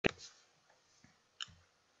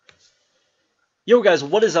Yo guys,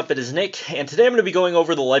 what is up? It is Nick, and today I'm going to be going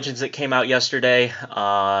over the legends that came out yesterday.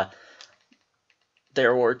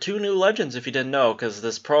 There were two new legends if you didn't know, because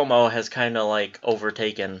this promo has kind of like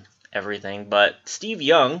overtaken everything. But Steve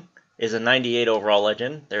Young is a 98 overall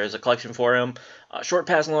legend. There is a collection for him. Short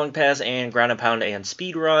pass, long pass, and ground and pound and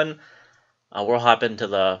speed run. We'll hop into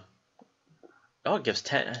the... Oh, it gives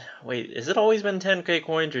 10... Wait, has it always been 10k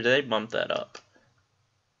coins, or did they bump that up?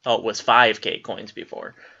 Oh, it was 5k coins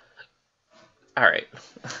before. Alright.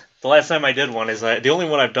 The last time I did one is that... The only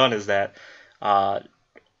one I've done is that...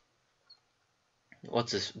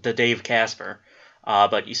 What's this? The Dave Casper.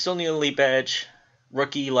 But you still need an elite badge,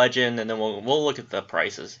 rookie legend, and then we'll look at the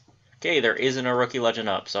prices. Okay, there isn't a rookie legend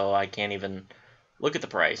up, so I can't even look at the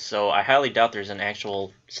price. So I highly doubt there's an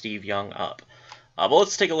actual Steve Young up. But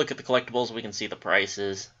let's take a look at the collectibles. We can see the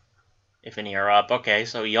prices, if any are up. Okay,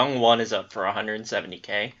 so Young 1 is up for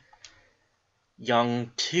 170k.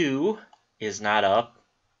 Young 2 is not up.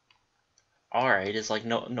 Alright, is like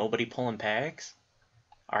nobody pulling packs?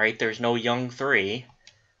 Alright, there's no Young 3.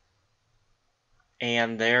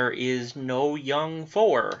 And there is no Young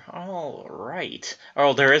 4. Alright.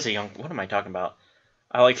 Oh, there is a Young... What am I talking about?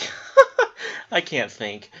 I can't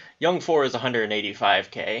think. Young 4 is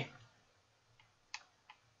 185k.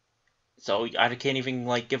 So I can't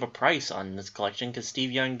even, give a price on this collection, because Steve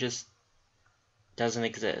Young just doesn't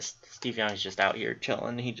exist. Steve Young's just out here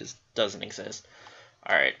chilling. He just doesn't exist.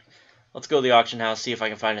 Alright. Let's go to the auction house, see if I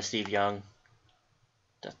can find a Steve Young.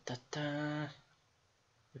 If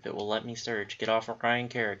it will let me search. Get off of Ryan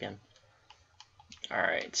Kerrigan.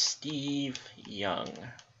 Alright, Steve Young.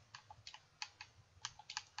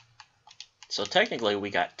 So technically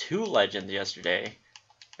we got 2 legends yesterday.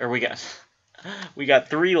 Or we got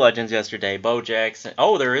 3 legends yesterday. Bo Jackson.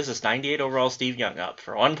 Oh, there is this 98 overall Steve Young up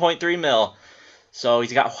for 1.3 mil. So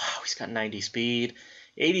he's got 90 speed,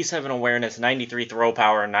 87 awareness, 93 throw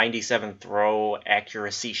power, 97 throw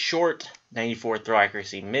accuracy short, 94 throw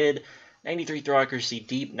accuracy mid, 93 throw accuracy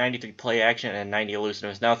deep, 93 play action, and 90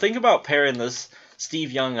 elusiveness. Now think about pairing this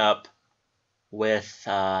Steve Young up with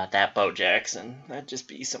that Bo Jackson. That'd just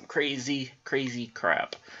be some crazy, crazy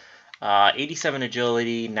crap. 87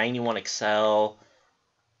 agility, 91 excel,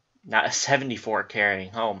 not 74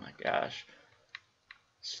 carrying. Oh my gosh.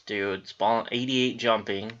 Dude, 88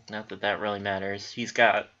 jumping. Not that that really matters. He's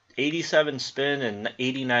got 87 spin and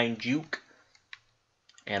 89 juke.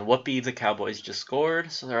 And whoopee, the Cowboys just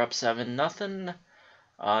scored, so they're up 7-0.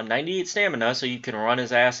 98 stamina, so you can run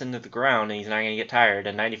his ass into the ground and he's not going to get tired.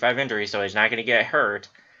 And 95 injury, so he's not going to get hurt.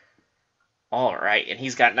 Alright, and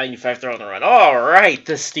he's got 95 throw and run. Alright,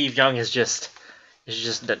 this Steve Young is just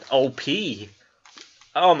an OP.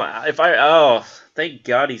 Oh my, thank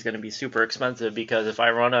God he's going to be super expensive, because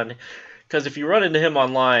if you run into him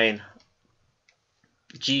online,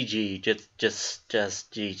 GG, just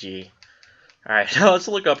GG. Alright, now let's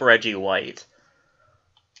look up Reggie White.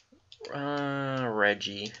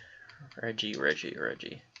 Reggie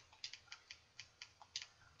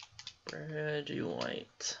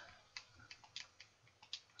White.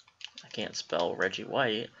 I can't spell Reggie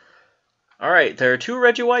White. Alright, there are 2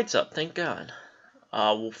 Reggie Whites up, thank God.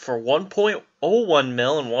 For 1.01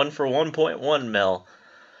 mil and one for 1.1 mil.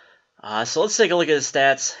 So let's take a look at his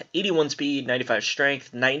stats. 81 speed, 95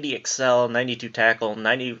 strength, 90 excel, 92 tackle,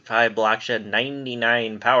 95 block shed,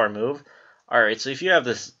 99 power move. Alright, so if you have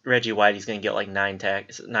this Reggie White, he's going to get like 9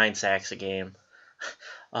 sacks a game.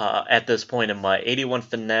 At this point in my 81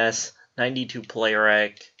 finesse, 92 play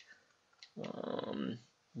rec,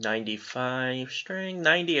 95 strength,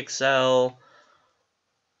 90 excel,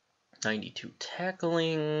 92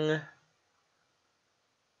 tackling.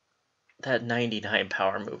 That 99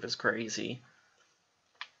 power move is crazy.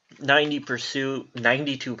 90 pursuit,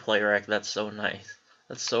 92 play rec. That's so nice.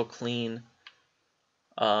 That's so clean.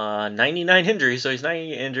 99 injury, so he's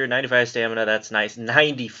 90 injured, 95 stamina. That's nice.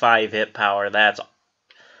 95 hit power.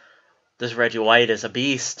 This Reggie White is a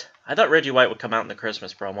beast. I thought Reggie White would come out in the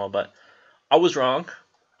Christmas promo, but I was wrong.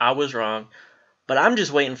 But I'm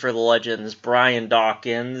just waiting for the legends Brian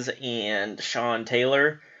Dawkins and Sean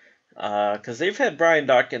Taylor. Because they've had Brian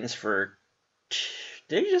Dawkins for...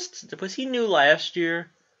 Was he new last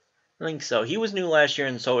year? I think so. He was new last year,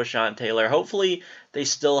 and so was Sean Taylor. Hopefully, they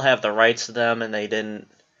still have the rights to them, and they didn't...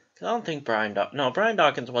 Cause I don't think Brian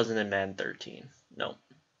Dawkins wasn't in Madden 13. No.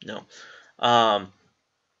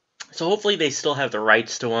 So hopefully they still have the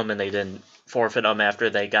rights to them, and they didn't forfeit them after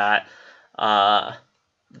they got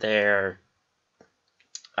their...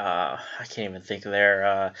 I can't even think of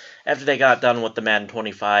their... after they got done with the Madden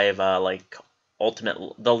 25, Ultimate...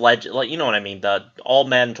 The legend... you know what I mean? The all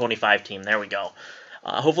Madden 25 team. There we go.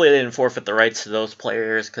 Hopefully they didn't forfeit the rights to those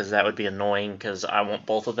players, because that would be annoying, because I want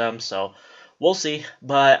both of them, so we'll see.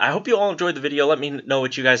 But I hope you all enjoyed the video. Let me know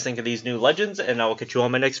what you guys think of these new legends, and I will catch you all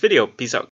in my next video. Peace out.